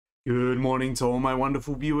Good morning to all my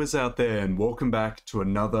wonderful viewers out there, and welcome back to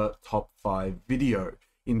another top 5 video.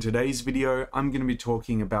 In today's video, I'm going to be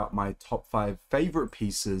talking about my top 5 favorite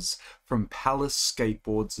pieces from Palace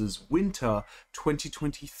Skateboards' Winter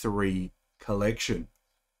 2023 collection.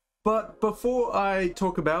 But before I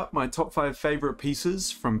talk about my top 5 favorite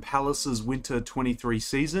pieces from Palace's Winter 23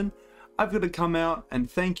 season, I've got to come out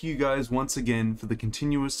and thank you guys once again for the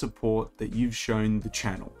continuous support that you've shown the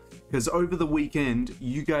channel. Because over the weekend,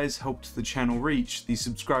 you guys helped the channel reach the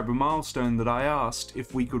subscriber milestone that I asked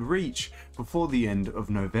if we could reach before the end of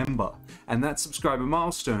November. And that subscriber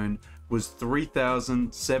milestone was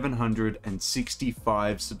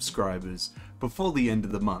 3,765 subscribers before the end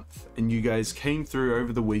of the month, and you guys came through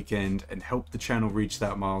over the weekend and helped the channel reach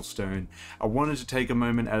that milestone. I wanted to take a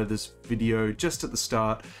moment out of this video just at the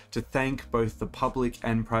start to thank both the public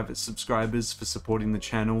and private subscribers for supporting the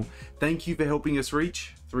channel. Thank you for helping us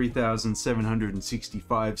reach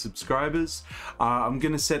 3,765 subscribers. I'm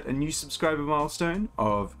going to set a new subscriber milestone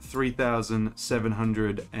of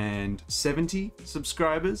 3,770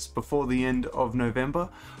 subscribers before the end of November.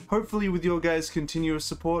 Hopefully with your guys' continuous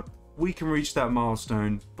support, we can reach that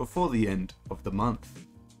milestone before the end of the month.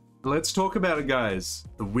 Let's talk about it, guys.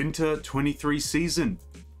 The Winter 23 season.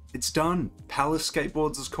 It's done. Palace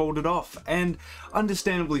Skateboards has called it off, and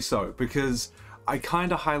understandably so, because I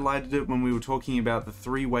kind of highlighted it when we were talking about the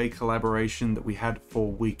three-way collaboration that we had for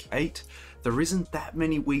week 8. There isn't that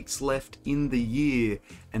many weeks left in the year,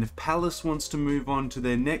 and if Palace wants to move on to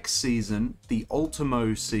their next season, the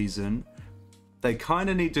Ultimo season, they kind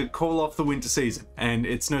of need to call off the winter season, and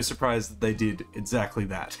it's no surprise that they did exactly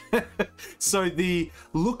that. So the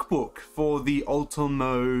lookbook for the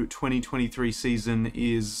Ultimo 2023 season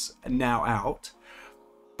is now out.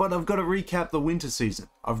 But I've got to recap the winter season.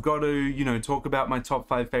 I've got to, talk about my top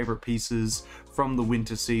 5 favorite pieces from the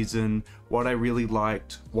winter season, what I really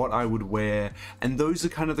liked, what I would wear, and those are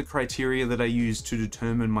kind of the criteria that I use to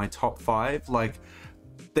determine my top 5. Like,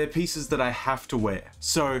 they're pieces that I have to wear.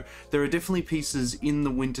 So there are definitely pieces in the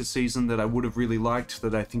winter season that I would have really liked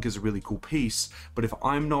that I think is a really cool piece, but if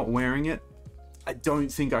I'm not wearing it, I don't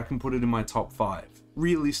think I can put it in my top 5.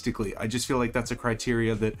 Realistically, I just feel like that's a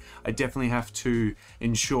criteria that I definitely have to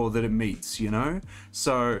ensure that it meets,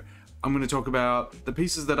 So I'm going to talk about the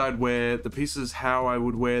pieces that I'd wear, the pieces how I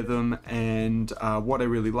would wear them, and what I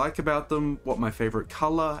really like about them, what my favorite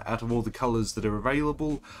color out of all the colors that are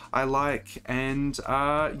available I like, and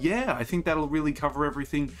yeah, I think that'll really cover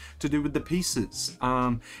everything to do with the pieces.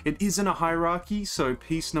 It isn't a hierarchy, so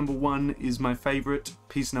piece number 1 is my favorite,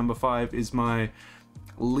 piece number 5 is my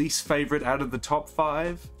least favorite out of the top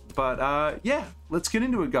 5, but yeah, let's get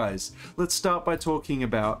into it, guys. Let's start by talking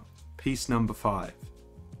about piece number 5.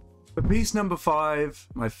 For piece number 5,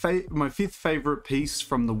 my 5th favorite piece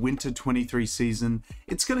from the Winter 23 season,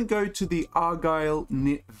 it's going to go to the Argyle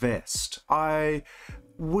knit vest. I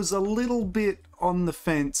was a little bit on the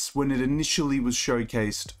fence when it initially was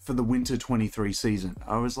showcased for the Winter 23 season.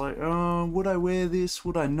 I was like, oh, would I wear this?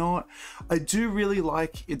 Would I not? I do really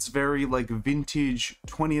like its very vintage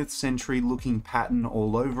 20th century looking pattern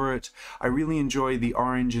all over it. I really enjoy the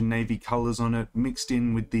orange and navy colors on it, mixed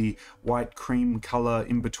in with the white cream color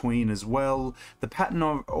in between as well. The pattern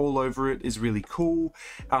all over it is really cool.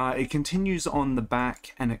 It continues on the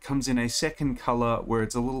back, and it comes in a second color where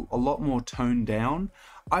it's a lot more toned down.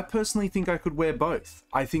 I personally think I could wear both.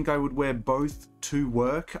 I think I would wear both to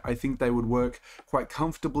work. I think they would work quite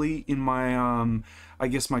comfortably in my, I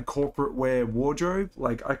guess my corporate wear wardrobe.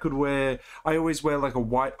 Like I always wear like a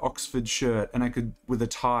white Oxford shirt and with a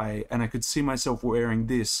tie, and I could see myself wearing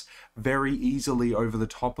this very easily over the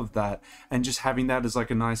top of that and just having that as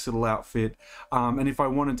like a nice little outfit. And if I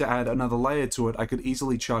wanted to add another layer to it, I could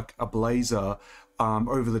easily chuck a blazer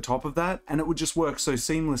over the top of that, and it would just work so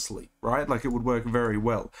seamlessly, right? Like it would work very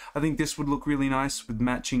well. I think this would look really nice with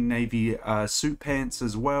matching navy suit pants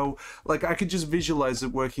as well. Like I could just visualize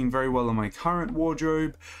it working very well in my current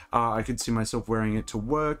wardrobe. I could see myself wearing it to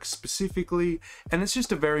work specifically, and it's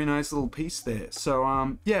just a very nice little piece there.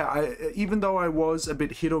 So yeah, even though I was a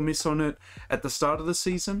bit hit or miss on it at the start of the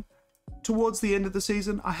season, towards the end of the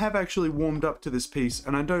season, I have actually warmed up to this piece,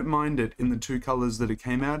 and I don't mind it in the 2 colors that it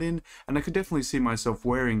came out in, and I could definitely see myself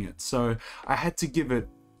wearing it, so I had to give it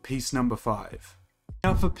piece number 5.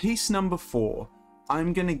 Now for piece number 4,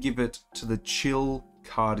 I'm going to give it to the Chill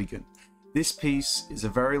cardigan. This piece is a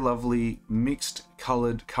very lovely mixed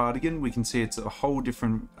colored cardigan. We can see it's a whole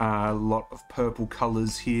different lot of purple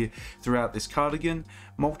colors here throughout this cardigan.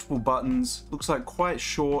 Multiple buttons, looks like quite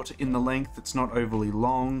short in the length, it's not overly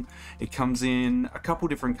long. It comes in a couple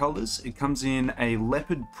different colors. It comes in a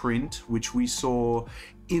leopard print, which we saw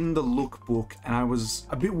in the lookbook, and I was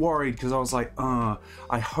a bit worried because I was like,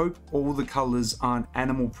 I hope all the colors aren't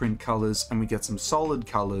animal print colors and we get some solid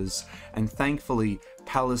colors. And thankfully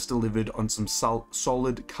Palace delivered on some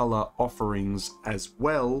solid color offerings as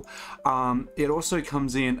well. It also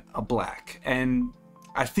comes in a black, and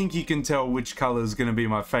I think you can tell which color is going to be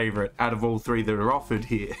my favorite out of all three that are offered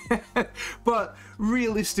here. But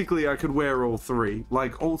realistically, I could wear all three.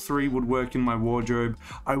 Like, all three would work in my wardrobe.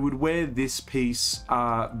 I would wear this piece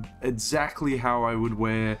exactly how I would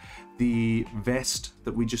wear the vest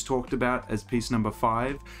that we just talked about as piece number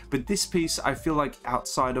 5. But this piece, I feel like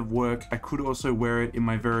outside of work, I could also wear it in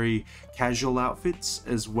my very casual outfits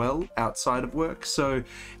as well outside of work. So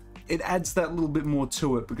it adds that little bit more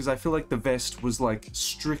to it, because I feel like the vest was like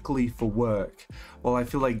strictly for work, while I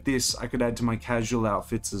feel like this I could add to my casual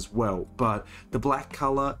outfits as well. But the black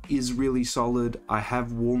color is really solid. I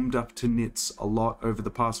have warmed up to knits a lot over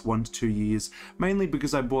the past 1 to 2 years, mainly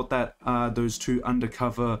because I bought that those 2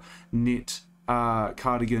 undercover knit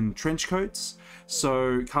cardigan trench coats.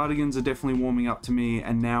 So cardigans are definitely warming up to me,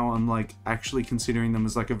 and now I'm like actually considering them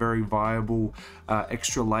as like a very viable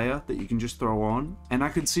extra layer that you can just throw on. And I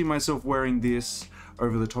could see myself wearing this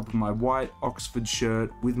over the top of my white Oxford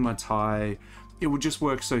shirt with my tie. It would just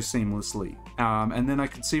work so seamlessly. And then I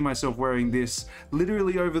could see myself wearing this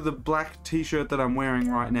literally over the black t-shirt that I'm wearing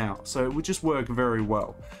right now. So it would just work very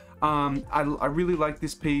well. I really like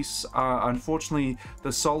this piece. Unfortunately,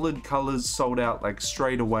 the solid colors sold out like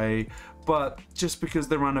straight away, but just because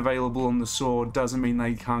they're unavailable on the sword doesn't mean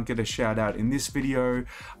they can't get a shout out in this video.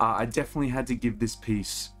 I definitely had to give this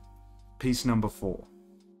piece number 4.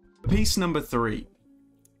 Piece number 3.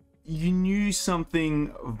 You knew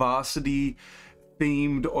something varsity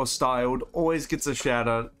themed or styled always gets a shout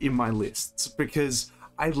out in my lists, because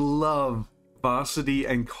I love varsity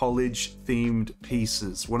and college themed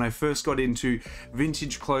pieces. When I first got into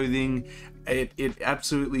vintage clothing, it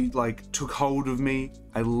absolutely like took hold of me.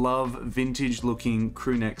 I love vintage looking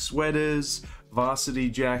crew neck sweaters, varsity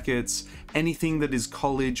jackets, anything that is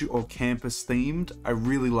college or campus themed. I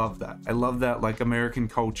really love that. I love that, like, American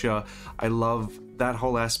culture. I love that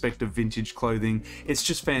whole aspect of vintage clothing. It's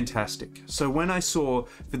just fantastic. So when I saw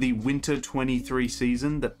for the winter 23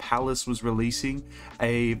 season that Palace was releasing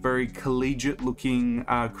a very collegiate looking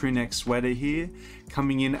crew neck sweater here,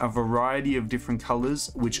 coming in a variety of different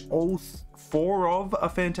colors, which all 4 of are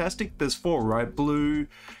fantastic. There's 4, right? Blue,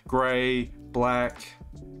 gray, black,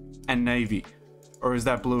 and navy. Or is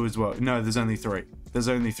that blue as well? No, there's only 3. There's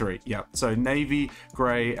only 3. Yeah. So navy,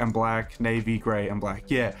 gray, and black. Navy, gray, and black.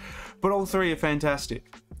 Yeah. But all 3 are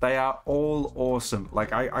fantastic. They are all awesome.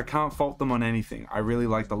 Like, I can't fault them on anything. I really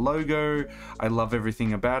like the logo. I love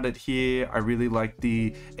everything about it here. I really like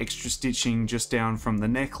the extra stitching just down from the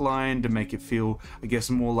neckline to make it feel, I guess,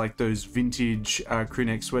 more like those vintage crew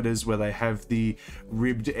neck sweaters where they have the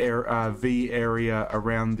ribbed V area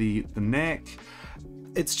around the neck.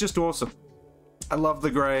 It's just awesome. I love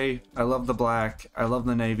the gray, I love the black, I love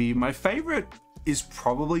the navy. My favorite is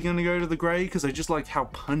probably going to go to the gray, because I just like how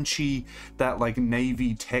punchy that like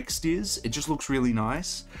navy text is. It just looks really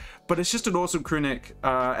nice. But it's just an awesome crew neck,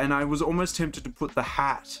 and I was almost tempted to put the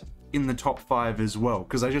hat in the top 5 as well,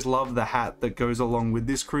 because I just love the hat that goes along with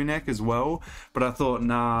this crew neck as well. But I thought,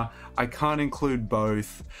 nah, I can't include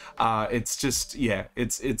both. It's just, yeah,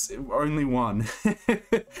 it's only one.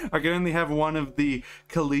 I can only have one of the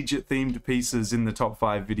collegiate themed pieces in the top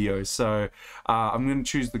 5 videos. So I'm going to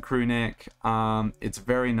choose the crew neck. It's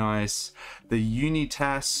very nice. The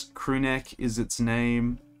Unitas crew neck is its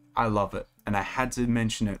name. I love it, and I had to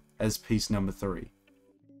mention it as piece number 3.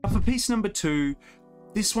 For piece number 2,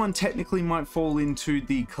 this one technically might fall into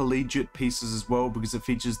the collegiate pieces as well, because it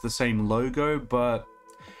features the same logo, but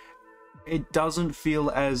it doesn't feel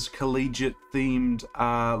as collegiate themed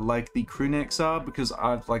like the crew necks are, because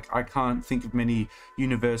I can't think of many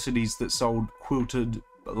universities that sold quilted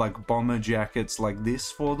like bomber jackets like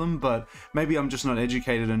this for them. But maybe I'm just not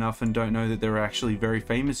educated enough and don't know that there are actually very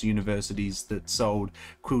famous universities that sold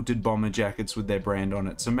quilted bomber jackets with their brand on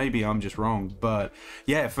it. So maybe I'm just wrong. But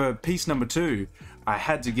yeah, for piece number 2, I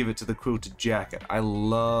had to give it to the quilted jacket. I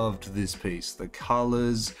loved this piece. The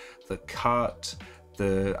colors, the cut,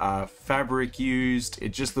 the fabric used. It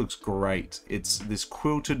just looks great. It's this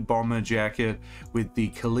quilted bomber jacket with the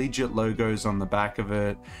collegiate logos on the back of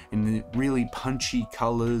it in the really punchy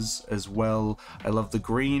colors as well. I love the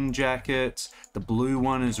green jacket. The blue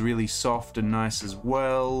one is really soft and nice as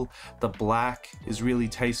well. The black is really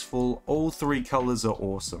tasteful. All three colors are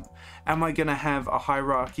awesome. Am I gonna have a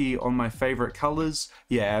hierarchy on my favorite colors?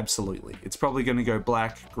 Yeah, absolutely. It's probably gonna go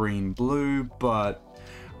black, green, blue, but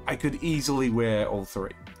I could easily wear all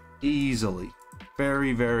three. Easily.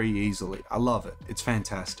 Very, very easily. I love it. It's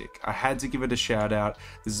fantastic. I had to give it a shout out.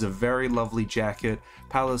 This is a very lovely jacket.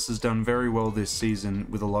 Palace has done very well this season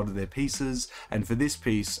with a lot of their pieces, and for this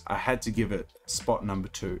piece, I had to give it spot number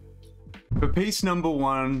 2. For piece number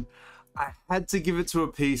 1, I had to give it to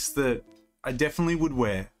a piece that I definitely would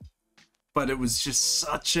wear, but it was just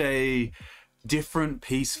such a different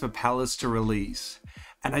piece for Palace to release.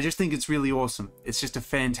 And I just think it's really awesome. It's just a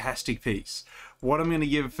fantastic piece. What I'm going to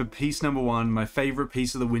give for piece number 1, my favorite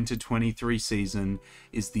piece of the Winter 23 season,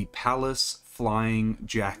 is the Palace flying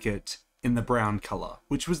jacket in the brown color,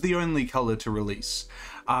 which was the only color to release.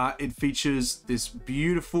 It features this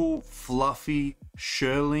beautiful, fluffy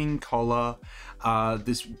shearling collar.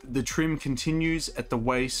 The trim continues at the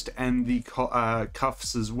waist and the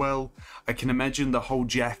cuffs as well. I can imagine the whole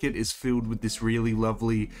jacket is filled with this really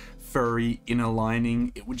lovely furry inner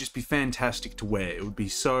lining. It would just be fantastic to wear. It would be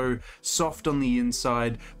so soft on the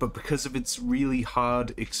inside, but because of its really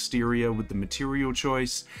hard exterior with the material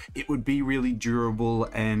choice, it would be really durable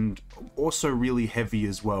and also really heavy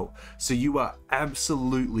as well. So you are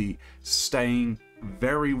absolutely staying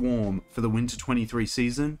very warm for the Winter 23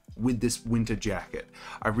 season with this winter jacket.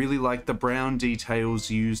 I really like the brown details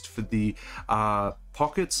used for the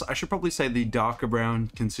pockets. I should probably say the darker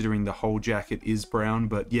brown, considering the whole jacket is brown,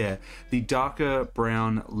 but yeah, the darker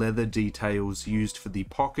brown leather details used for the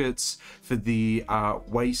pockets, for the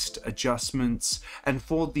waist adjustments, and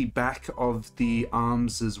for the back of the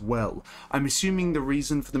arms as well. I'm assuming the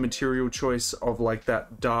reason for the material choice of like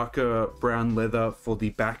that darker brown leather for the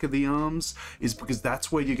back of the arms is because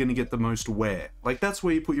that's where you're going to get the most wear. Like, that's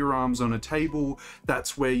where you put your arms on a table,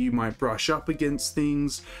 that's where you might brush up against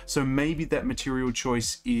things, so maybe that material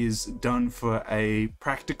choice is done for a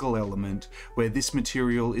practical element where this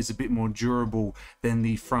material is a bit more durable than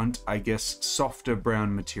the front, I guess, softer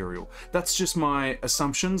brown material. That's just my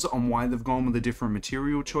assumptions on why they've gone with a different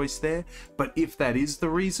material choice there, but if that is the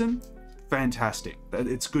reason, fantastic.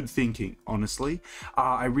 It's good thinking, honestly.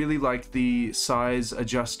 I really like the size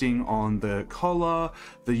adjusting on the collar,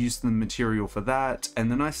 the use of the material for that, and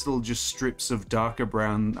the nice little just strips of darker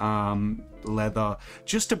brown leather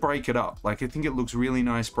just to break it up. Like, I think it looks really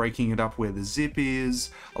nice breaking it up where the zip is,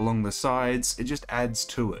 along the sides. It just adds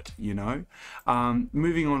to it, you know?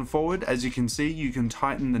 Moving on forward, as you can see, you can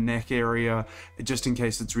tighten the neck area just in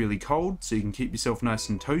case it's really cold, so you can keep yourself nice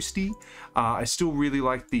and toasty. I still really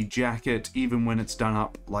like the jacket even when it's done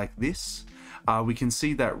up like this. We can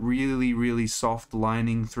see that really, really soft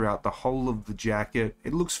lining throughout the whole of the jacket.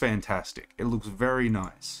 It looks fantastic. It looks very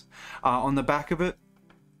nice. On the back of it,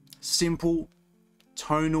 simple,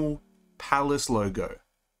 tonal Palace logo.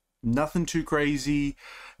 Nothing too crazy,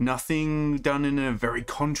 nothing done in a very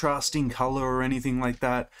contrasting color or anything like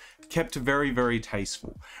that. Kept very, very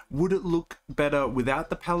tasteful. Would it look better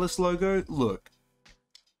without the Palace logo? Look,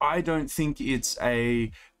 I don't think it's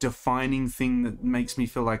a defining thing that makes me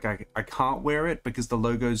feel like I can't wear it because the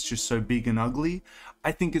logo is just so big and ugly.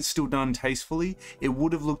 I think it's still done tastefully. It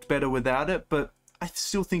would have looked better without it, but I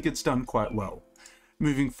still think it's done quite well.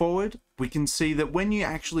 Moving forward, we can see that when you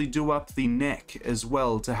actually do up the neck as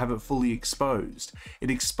well to have it fully exposed, it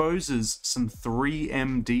exposes some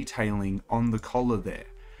 3M detailing on the collar there.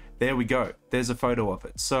 There we go. There's a photo of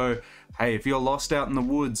it. So, hey, if you're lost out in the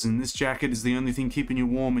woods and this jacket is the only thing keeping you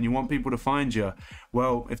warm and you want people to find you,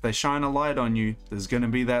 well, if they shine a light on you, there's going to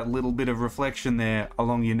be that little bit of reflection there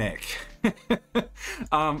along your neck.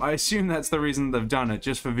 I assume that's the reason they've done it,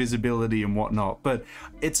 just for visibility and whatnot, but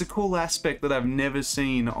it's a cool aspect that I've never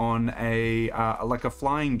seen on a like a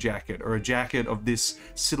flying jacket or a jacket of this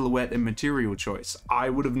silhouette and material choice. I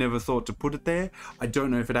would have never thought to put it there. I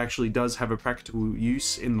don't know if it actually does have a practical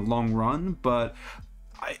use in the long run, but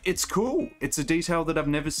it's cool. It's a detail that I've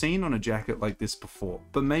never seen on a jacket like this before,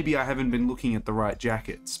 but maybe I haven't been looking at the right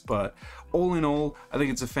jackets. But all in all, I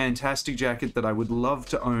think it's a fantastic jacket that I would love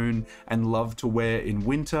to own and love to wear in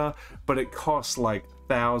winter, but it costs like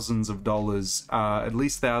thousands of dollars, at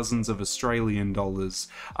least thousands of Australian dollars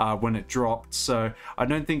when it dropped. So I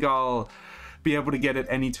don't think I'll be able to get it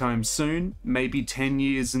anytime soon. Maybe 10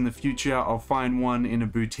 years in the future, I'll find one in a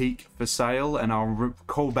boutique for sale and I'll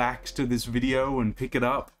call back to this video and pick it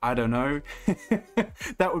up. I don't know.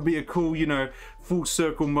 That would be a cool, you know, full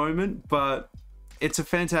circle moment, but it's a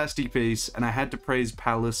fantastic piece, and I had to praise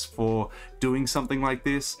Palace for doing something like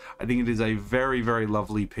this. I think it is a very, very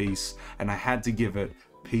lovely piece, and I had to give it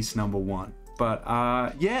piece number 1. But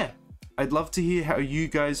yeah, I'd love to hear how you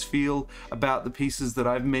guys feel about the pieces that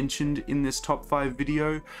I've mentioned in this top 5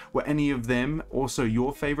 video. Were any of them also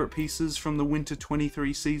your favorite pieces from the Winter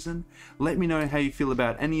 23 season? Let me know how you feel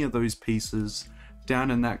about any of those pieces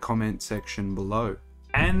down in that comment section below.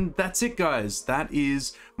 And that's it, guys. That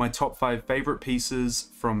is my top 5 favorite pieces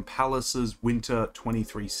from Palace's Winter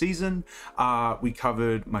 23 season. We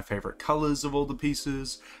covered my favorite colors of all the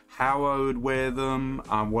pieces, how I would wear them,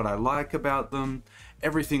 what I like about them,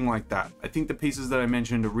 everything like that. I think the pieces that I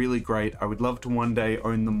mentioned are really great. I would love to one day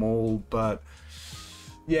own them all, but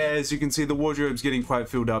yeah, as you can see, the wardrobe's getting quite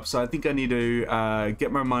filled up, so I think I need to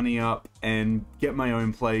get my money up and get my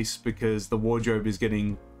own place, because the wardrobe is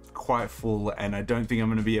getting quite full, and I don't think I'm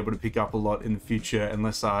going to be able to pick up a lot in the future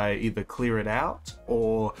unless I either clear it out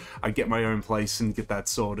or I get my own place and get that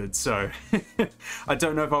sorted. So I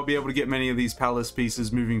don't know if I'll be able to get many of these Palace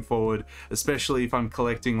pieces moving forward, especially if I'm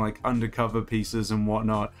collecting like undercover pieces and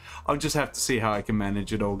whatnot. I'll just have to see how I can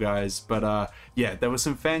manage it all, guys. But yeah, there were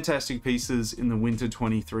some fantastic pieces in the Winter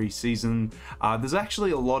 23 season. There's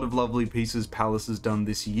actually a lot of lovely pieces Palace has done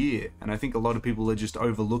this year, and I think a lot of people are just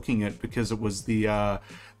overlooking it because it was the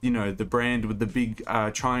you know, the brand with the big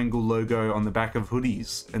triangle logo on the back of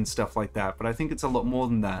hoodies and stuff like that. But I think it's a lot more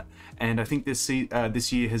than that, and I think this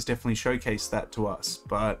year has definitely showcased that to us.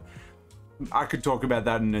 But I could talk about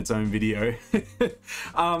that in its own video.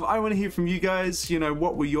 I want to hear from you guys. You know,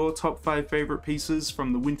 what were your top 5 favorite pieces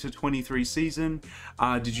from the Winter 23 season?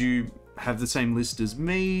 Did you have the same list as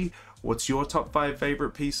me? What's your top 5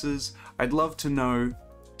 favorite pieces? I'd love to know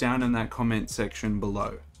down in that comment section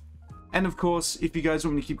below. And of course, if you guys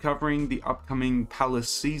want me to keep covering the upcoming Palace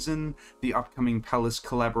season, the upcoming Palace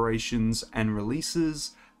collaborations and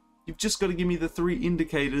releases, you've just got to give me the 3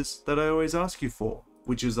 indicators that I always ask you for,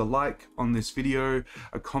 which is a like on this video,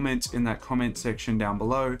 a comment in that comment section down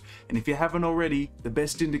below, and if you haven't already, the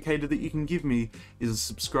best indicator that you can give me is a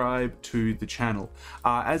subscribe to the channel.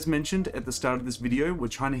 As mentioned at the start of this video, we're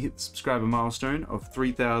trying to hit the subscriber milestone of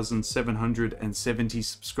 3,770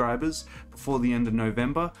 subscribers before the end of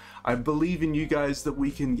November. I believe in you guys that we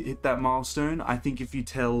can hit that milestone. I think if you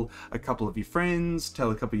tell a couple of your friends, tell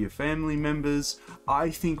a couple of your family members, I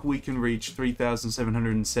think we can reach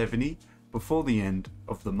 3,770 before the end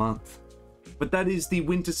of the month. But that is the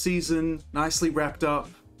winter season nicely wrapped up.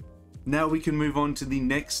 Now we can move on to the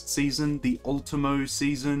next season, the Ultimo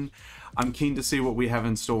season. I'm keen to see what we have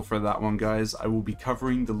in store for that one, guys. I will be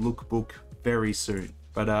covering the lookbook very soon.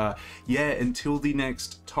 But yeah, until the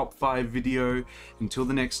next top 5 video, until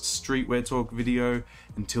the next streetwear talk video,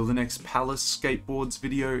 until the next Palace Skateboards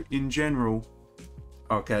video in general,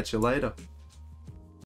 I'll catch you later.